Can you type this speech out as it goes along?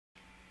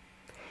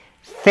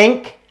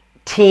Think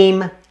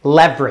team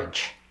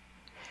leverage.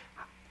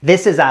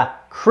 This is a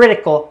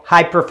critical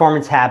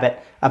high-performance habit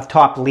of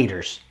top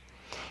leaders.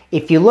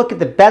 If you look at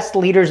the best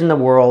leaders in the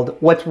world,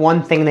 what's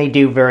one thing they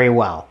do very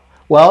well?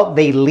 Well,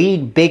 they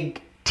lead big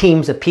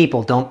teams of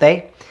people, don't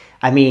they?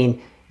 I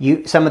mean,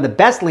 some of the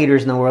best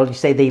leaders in the world, you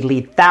say they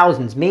lead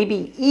thousands,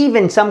 maybe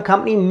even some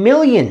company,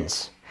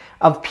 millions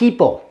of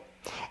people.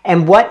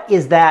 And what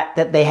is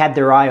that they had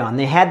their eye on?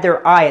 They had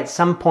their eye at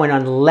some point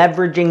on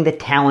leveraging the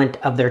talent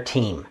of their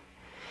team.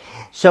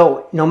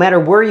 So no matter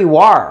where you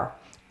are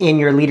in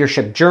your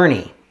leadership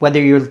journey,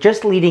 whether you're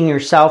just leading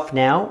yourself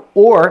now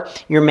or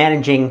you're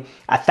managing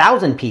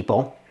 1,000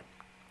 people,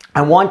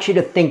 I want you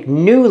to think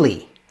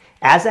newly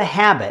as a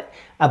habit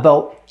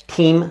about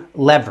team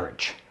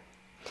leverage.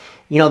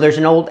 You know, there's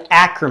an old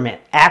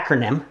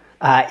acronym.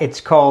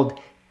 It's called,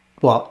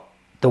 well,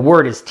 the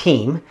word is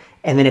team.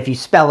 And then if you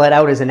spell it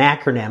out as an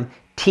acronym,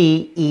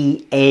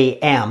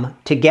 TEAM,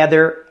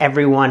 together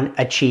everyone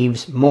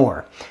achieves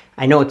more.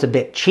 I know it's a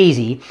bit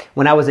cheesy.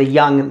 When I was a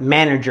young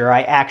manager,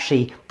 I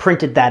actually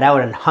printed that out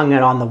and hung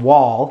it on the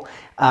wall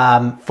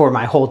for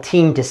my whole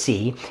team to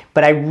see.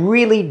 But I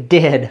really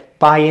did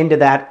buy into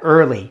that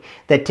early,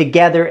 that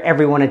together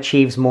everyone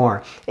achieves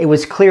more. It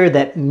was clear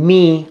that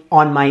me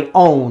on my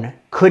own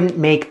couldn't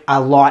make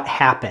a lot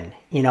happen.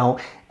 You know,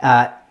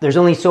 there's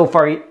only so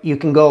far you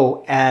can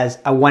go as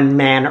a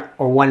one-man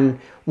or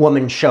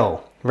one-woman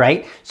show,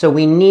 right? So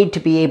we need to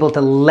be able to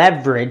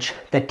leverage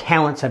the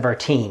talents of our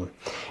team.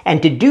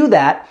 And to do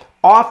that,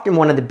 often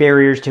one of the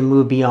barriers to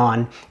move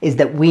beyond is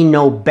that we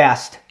know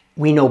best,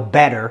 we know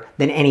better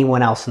than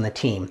anyone else in the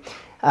team.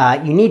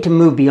 You need to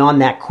move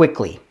beyond that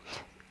quickly.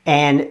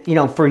 And, you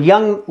know, for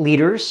young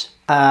leaders,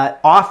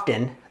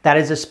 often that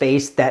is a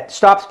space that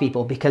stops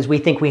people because we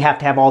think we have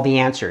to have all the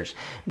answers.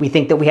 We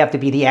think that we have to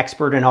be the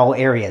expert in all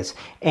areas.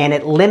 And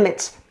it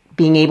limits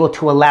being able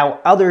to allow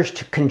others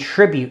to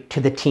contribute to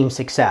the team's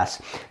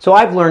success. So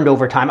I've learned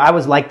over time, I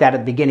was like that at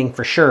the beginning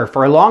for sure,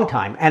 for a long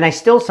time, and I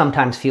still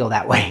sometimes feel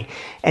that way.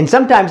 And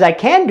sometimes I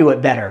can do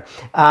it better.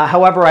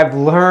 However, I've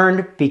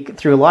learned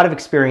through a lot of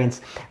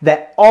experience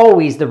that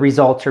always the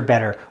results are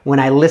better when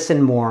I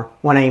listen more,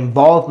 when I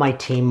involve my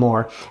team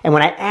more, and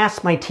when I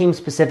ask my team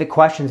specific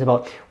questions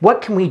about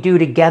what can we do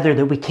together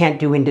that we can't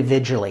do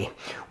individually?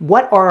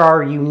 What are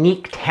our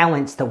unique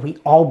talents that we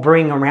all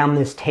bring around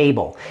this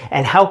table?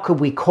 And how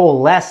could we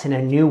coalesce in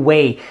a new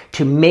way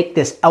to make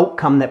this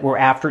outcome that we're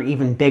after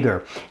even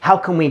bigger? How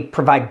can we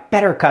provide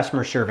better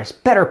customer service,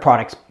 better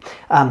products,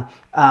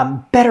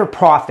 better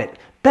profit,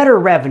 better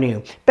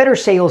revenue, better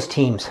sales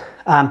teams,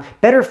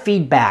 better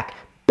feedback,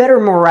 better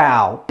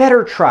morale,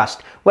 better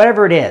trust,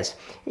 whatever it is?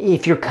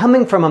 If you're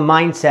coming from a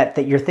mindset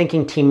that you're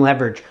thinking team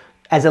leverage,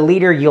 as a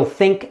leader, you'll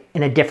think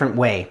in a different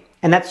way.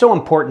 And that's so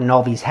important in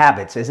all these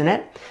habits, isn't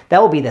it?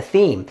 That will be the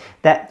theme.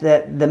 That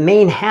the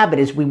main habit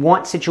is we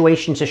want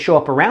situations to show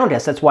up around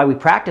us. That's why we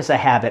practice a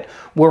habit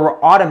where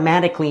we're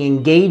automatically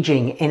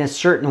engaging in a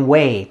certain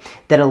way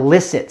that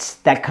elicits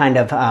that kind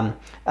of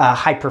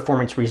high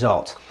performance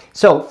results.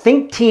 So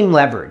think team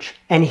leverage.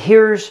 And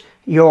here's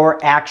your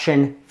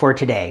action for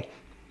today.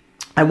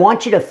 I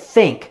want you to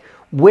think,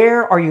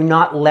 where are you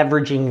not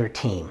leveraging your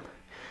team?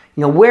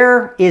 You know,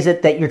 where is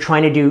it that you're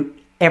trying to do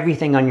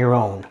everything on your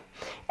own?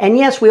 And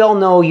yes, we all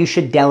know you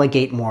should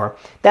delegate more.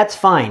 That's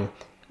fine.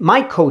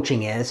 My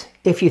coaching is,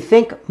 if you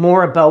think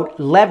more about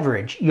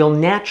leverage, you'll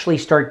naturally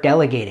start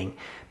delegating,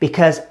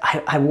 because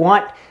I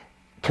want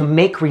to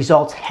make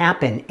results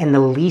happen in the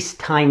least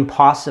time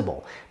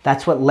possible.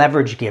 That's what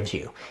leverage gives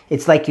you.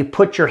 It's like you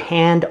put your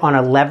hand on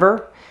a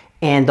lever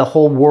and the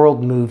whole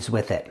world moves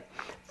with it.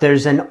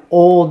 There's an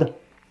old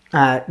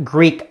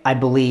Greek, I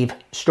believe,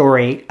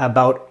 story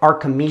about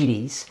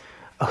Archimedes,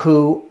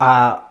 who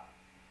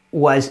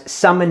was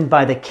summoned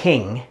by the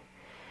king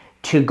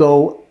to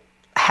go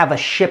have a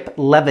ship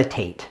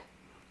levitate.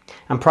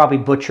 I'm probably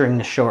butchering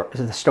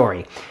the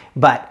story,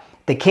 but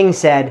the king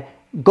said,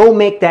 go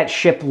make that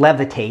ship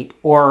levitate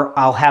or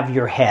I'll have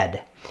your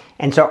head.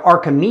 And so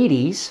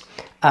Archimedes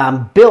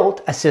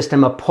built a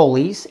system of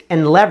pulleys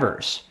and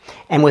levers.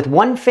 And with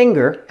one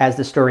finger, as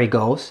the story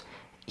goes,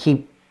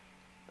 he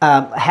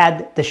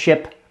had the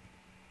ship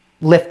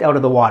lift out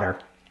of the water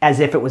as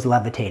if it was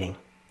levitating.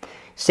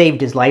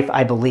 Saved his life,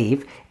 I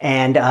believe,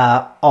 and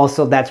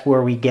also that's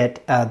where we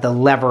get the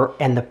lever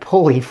and the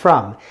pulley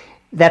from.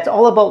 That's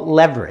all about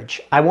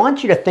leverage. I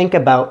want you to think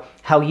about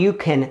how you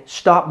can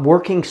stop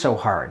working so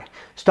hard,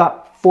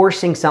 stop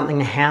forcing something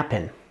to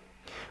happen,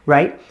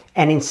 right?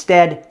 And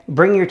instead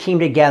bring your team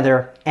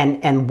together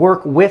and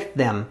work with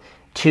them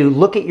to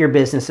look at your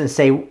business and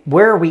say,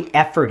 where are we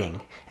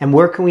efforting? And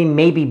where can we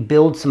maybe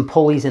build some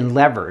pulleys and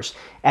levers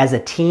as a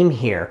team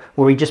here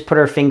where we just put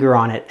our finger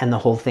on it and the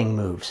whole thing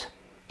moves?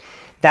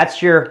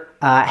 That's your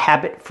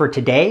habit for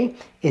today,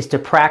 is to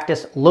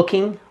practice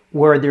looking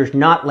where there's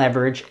not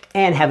leverage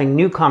and having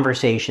new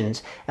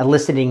conversations,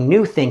 eliciting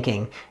new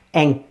thinking,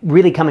 and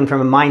really coming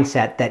from a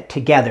mindset that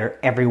together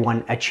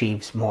everyone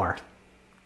achieves more.